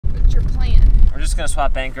just gonna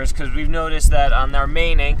swap anchors because we've noticed that on our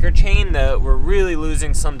main anchor chain that we're really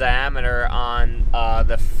losing some diameter on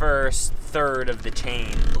the first third of the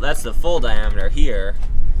chain. That's the full diameter here,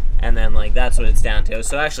 and then like that's what it's down to.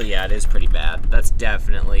 So actually, yeah, it is pretty bad. That's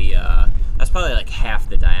definitely that's probably like half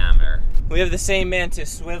the diameter. We have the same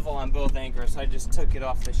Mantus swivel on both anchors, so I just took it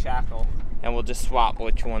off the shackle, and we'll just swap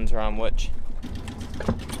which ones are on which.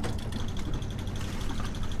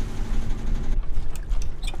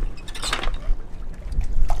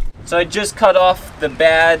 So I just cut off the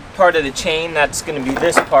bad part of the chain. That's gonna be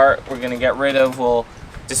this part we're gonna get rid of. We'll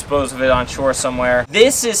dispose of it on shore somewhere.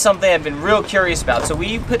 This is something I've been real curious about. So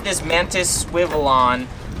we put this Mantus swivel on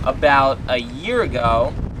about a year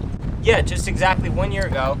ago. Yeah, just exactly 1 year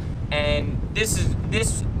ago. And this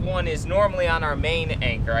one is normally on our main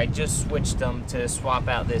anchor. I just switched them to swap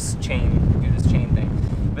out this chain, do this chain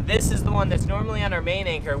thing. But this is the one that's normally on our main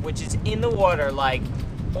anchor, which is in the water like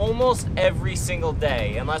almost every single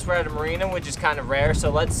day, unless we're at a marina, which is kind of rare. So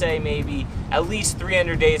let's say maybe at least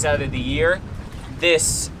 300 days out of the year,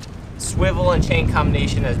 this swivel and chain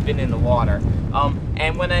combination has been in the water.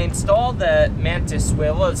 And when I installed the Mantus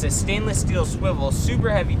swivel, it's a stainless steel swivel, super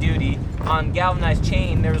heavy duty on galvanized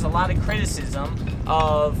chain. There was a lot of criticism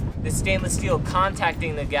of the stainless steel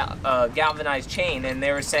contacting the galvanized chain, and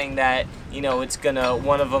they were saying that, you know, it's gonna,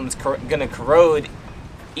 one of them's gonna corrode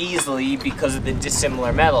easily because of the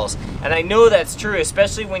dissimilar metals. And I know that's true,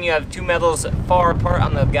 especially when you have two metals far apart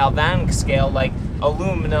on the galvanic scale, like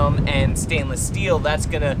aluminum and stainless steel. That's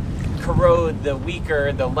gonna corrode the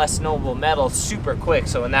weaker, the less noble metal super quick,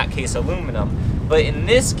 so in that case aluminum. But in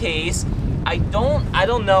this case, I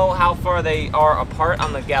don't know how far they are apart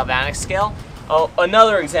on the galvanic scale.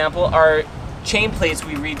 Another example, our chain plates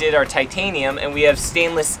we redid are titanium, and we have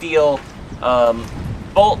stainless steel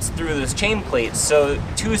bolts through those chain plates, so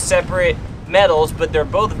two separate metals, but they're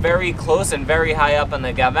both very close and very high up on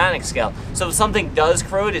the galvanic scale. So if something does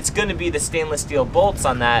corrode, it's going to be the stainless steel bolts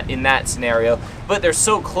on that in that scenario, but they're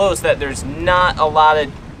so close that there's not a lot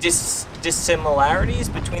of dissimilarities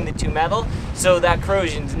between the two metals, so that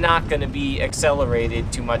corrosion's not going to be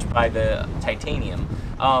accelerated too much by the titanium.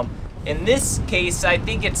 In this case, I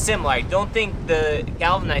think it's similar. I don't think the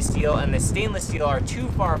galvanized steel and the stainless steel are too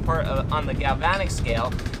far apart on the galvanic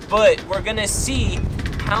scale, but we're gonna see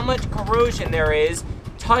how much corrosion there is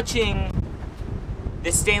touching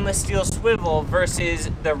the stainless steel swivel versus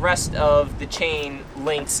the rest of the chain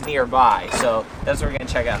links nearby. So that's what we're gonna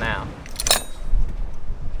check out now.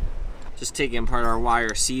 Just taking apart our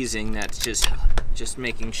wire seizing, that's just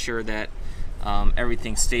making sure that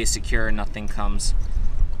everything stays secure and nothing comes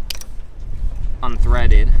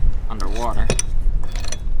unthreaded underwater.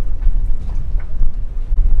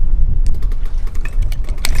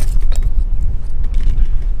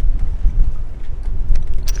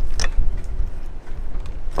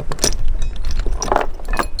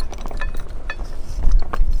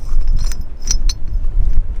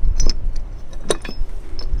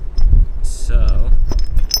 So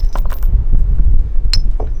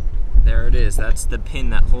there it is. That's the pin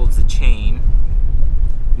that holds the chain.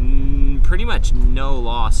 Pretty much no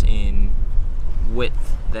loss in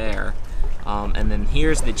width there. And then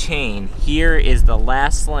here's the chain. Here is the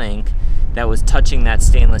last link that was touching that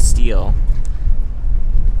stainless steel.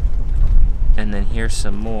 And then here's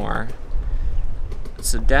some more.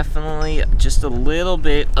 So definitely just a little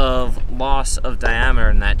bit of loss of diameter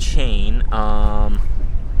in that chain.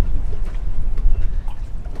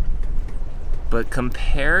 But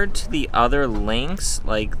compared to the other links,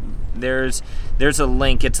 like there's a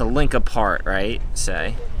link, it's a link apart, right?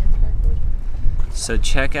 Say. So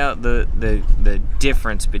check out the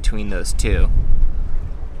difference between those two.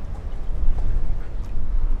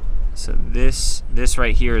 So this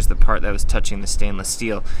right here is the part that was touching the stainless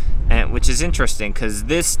steel, and which is interesting because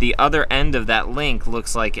the other end of that link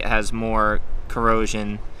looks like it has more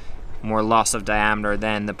corrosion, more loss of diameter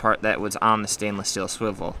than the part that was on the stainless steel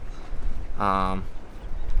swivel. And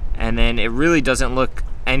then it really doesn't look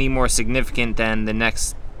any more significant than the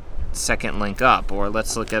next second link up, or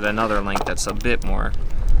let's look at another link that's a bit more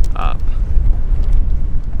up.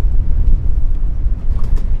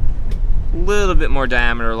 A little bit more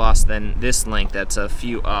diameter loss than this link that's a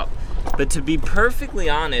few up. But to be perfectly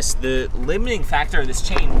honest, the limiting factor of this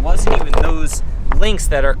chain wasn't even those links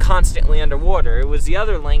that are constantly underwater. It was the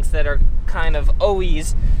other links that are kind of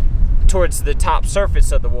always towards the top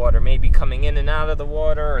surface of the water, maybe coming in and out of the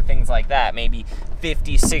water or things like that, maybe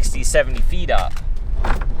 50, 60, 70 feet up.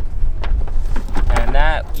 And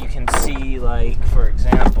that you can see, like, for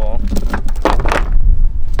example,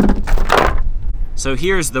 so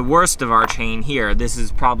here's the worst of our chain here. This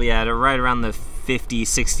is probably at right around the 50,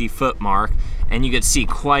 60 foot mark, and you could see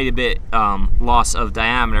quite a bit loss of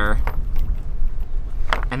diameter.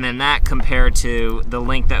 And then that compared to the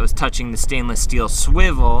link that was touching the stainless steel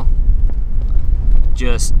swivel,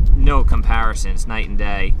 just no comparison. It's night and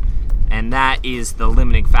day. And that is the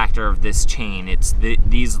limiting factor of this chain. It's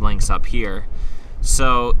these links up here.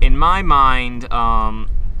 So in my mind,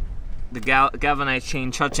 the galvanized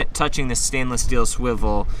chain touching the stainless steel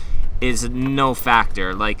swivel is no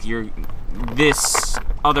factor. Like this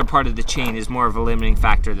other part of the chain is more of a limiting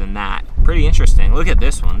factor than that. Pretty interesting. Look at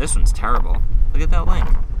this one. This one's terrible. Look at that link.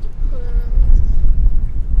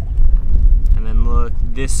 And then look,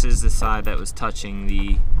 this is the side that was touching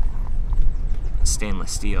the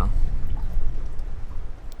stainless steel.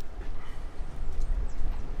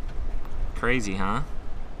 Crazy, huh?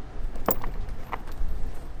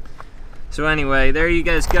 So anyway, there you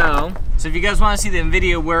guys go. So if you guys want to see the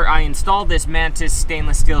video where I installed this Mantus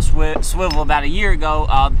stainless steel swivel about a year ago,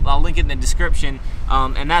 I'll link it in the description.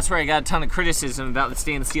 And that's where I got a ton of criticism about the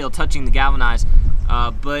stainless steel touching the galvanized.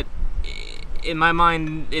 But in my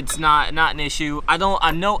mind, it's not an issue.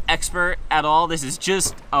 I'm no expert at all. This is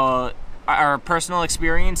just our personal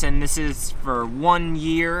experience, and this is for 1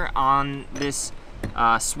 year on this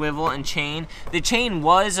swivel and chain. The chain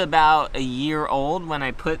was about a year old when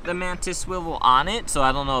I put the Mantus swivel on it, so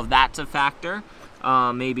I don't know if that's a factor.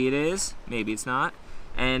 Maybe it is, maybe it's not.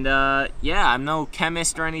 And yeah, I'm no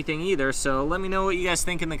chemist or anything either, so let me know what you guys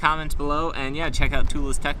think in the comments below, and yeah, check out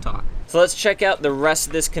Tula's Tech Talk. So let's check out the rest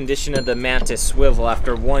of this condition of the Mantus swivel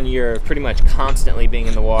after 1 year of pretty much constantly being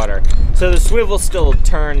in the water. So the swivel still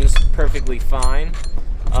turns perfectly fine.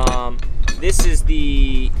 This is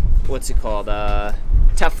the, what's it called,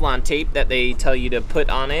 Teflon tape that they tell you to put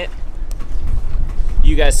on it.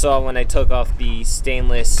 You guys saw when I took off the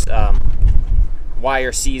stainless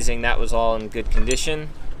wire seizing, that was all in good condition.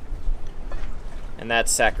 And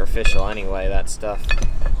that's sacrificial anyway, that stuff.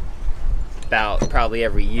 About probably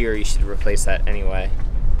every year you should replace that anyway.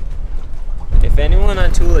 If anyone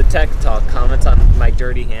on Tula Tech Talk comments on my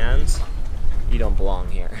dirty hands, you don't belong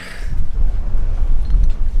here.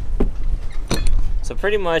 So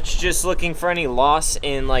pretty much just looking for any loss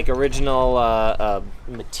in like original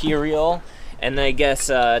material, and then I guess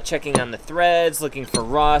checking on the threads, looking for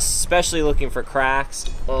rust, especially looking for cracks.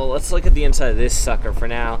 Well, let's look at the inside of this sucker for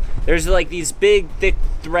now. There's like these big thick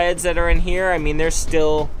threads that are in here. I mean, they're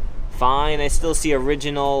still fine. I still see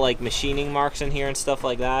original like machining marks in here and stuff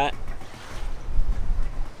like that.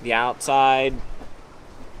 The outside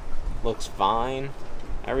looks fine.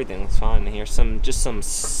 Everything looks fine in here. Just some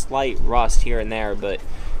slight rust here and there, but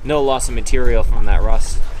no loss of material from that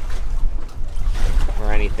rust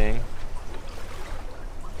or anything.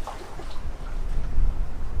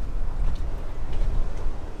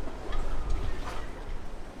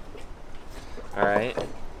 Alright.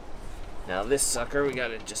 Now this sucker, we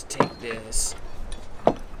gotta just take this.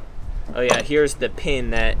 Oh yeah, here's the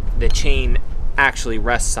pin that the chain actually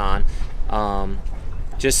rests on.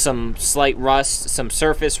 Just some slight rust, some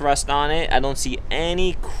surface rust on it. I don't see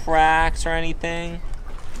any cracks or anything.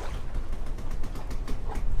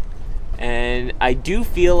 And I do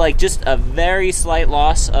feel like just a very slight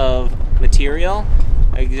loss of material.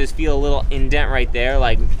 I can just feel a little indent right there,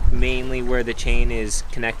 like mainly where the chain is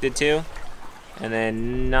connected to. And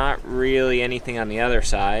then not really anything on the other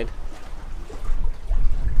side.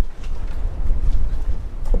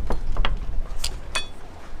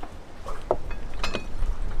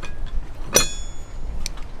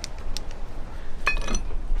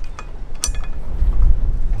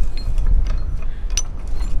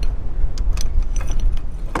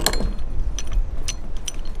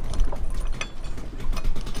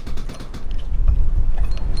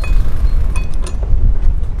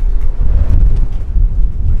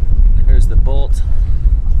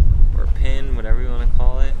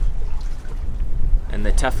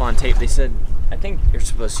 Teflon tape, they said, I think you're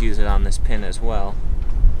supposed to use it on this pin as well,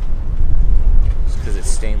 just because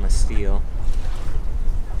it's stainless steel.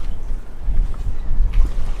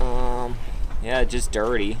 Yeah, just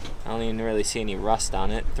dirty. I don't even really see any rust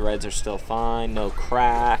on it. Threads are still fine, no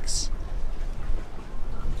cracks.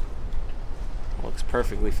 Looks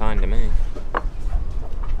perfectly fine to me.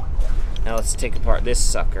 Now let's take apart this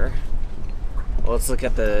sucker. Well, let's look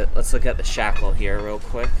at the shackle here real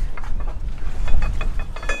quick.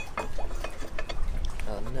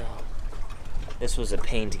 This was a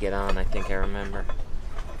pain to get on, I think I remember.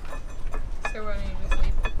 So why don't you just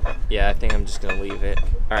leave it? Yeah, I think I'm just gonna leave it.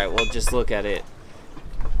 Alright, well just look at it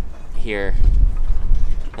here.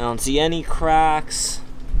 I don't see any cracks.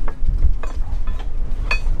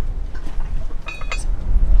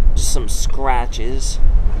 Just some scratches.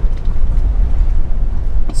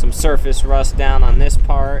 Some surface rust down on this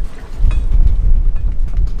part.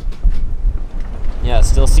 Yeah,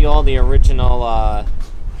 still see all the original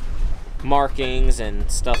markings and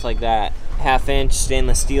stuff like that. 1/2 inch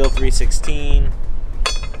stainless steel 316.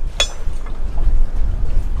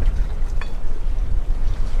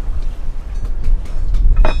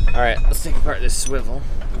 Alright, let's take apart this swivel.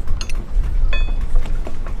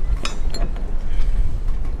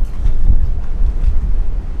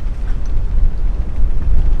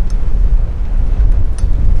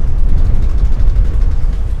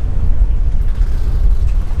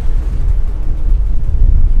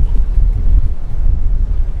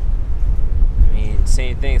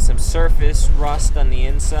 Same thing, some surface rust on the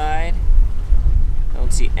inside.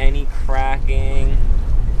 Don't see any cracking.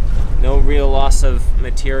 No real loss of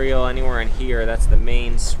material anywhere in here. That's the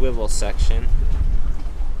main swivel section.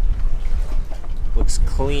 Looks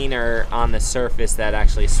cleaner on the surface that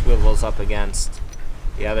actually swivels up against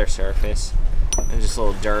the other surface. And just a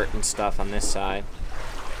little dirt and stuff on this side.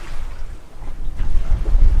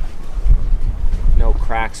 No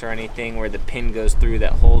cracks or anything where the pin goes through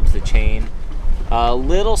that holds the chain. A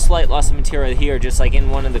little slight loss of material here, just like in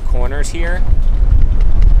one of the corners here.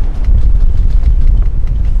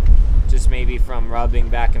 Just maybe from rubbing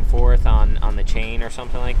back and forth on the chain or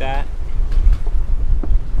something like that.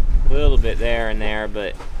 A little bit there and there,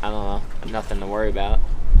 but I don't know, nothing to worry about.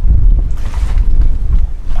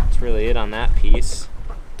 That's really it on that piece.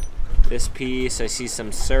 This piece, I see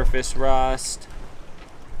some surface rust.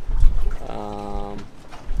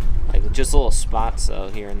 Like just little spots though,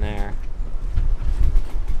 here and there.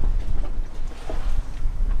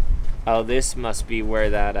 Oh, this must be where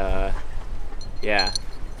that, yeah,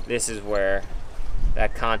 this is where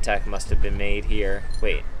that contact must have been made here.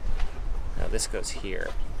 Wait, no, this goes here,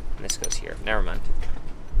 and this goes here. Never mind.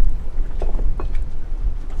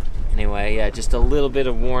 Anyway, yeah, just a little bit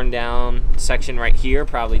of worn down section right here,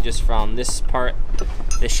 probably just from this part,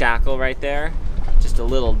 the shackle right there. Just a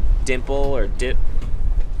little dimple or dip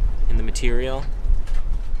in the material.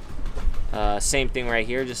 Same thing right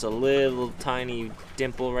here, just a little tiny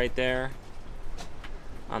dimple right there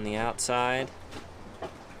on the outside.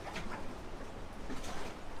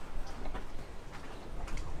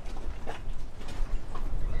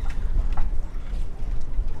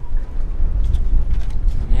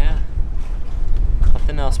 Yeah,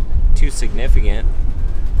 nothing else too significant.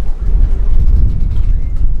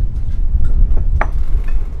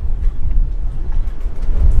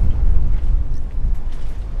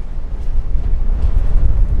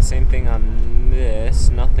 Same thing on this,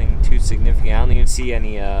 nothing too significant. I don't even see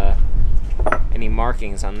any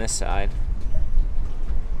markings on this side.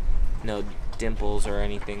 No dimples or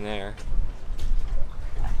anything there.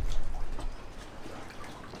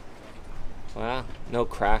 Wow, no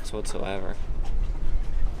cracks whatsoever.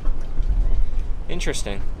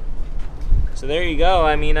 Interesting. So there you go.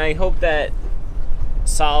 I mean, I hope that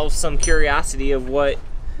solves some curiosity of what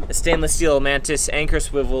a stainless steel Mantus anchor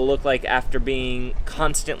swivel looked like after being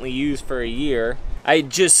constantly used for a year. I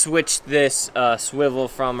just switched this swivel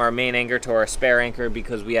from our main anchor to our spare anchor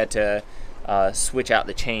because we had to switch out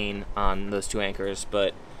the chain on those two anchors,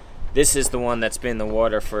 but this is the one that's been in the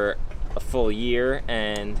water for a full year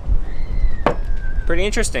and pretty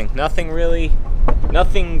interesting. Nothing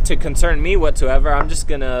to concern me whatsoever. I'm just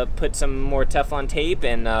gonna put some more Teflon tape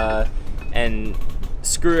and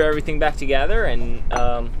screw everything back together and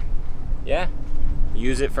yeah,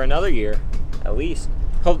 use it for another year at least.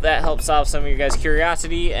 Hope that helps solve some of your guys'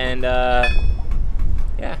 curiosity, and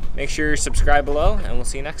yeah, make sure you subscribe below and we'll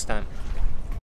see you next time.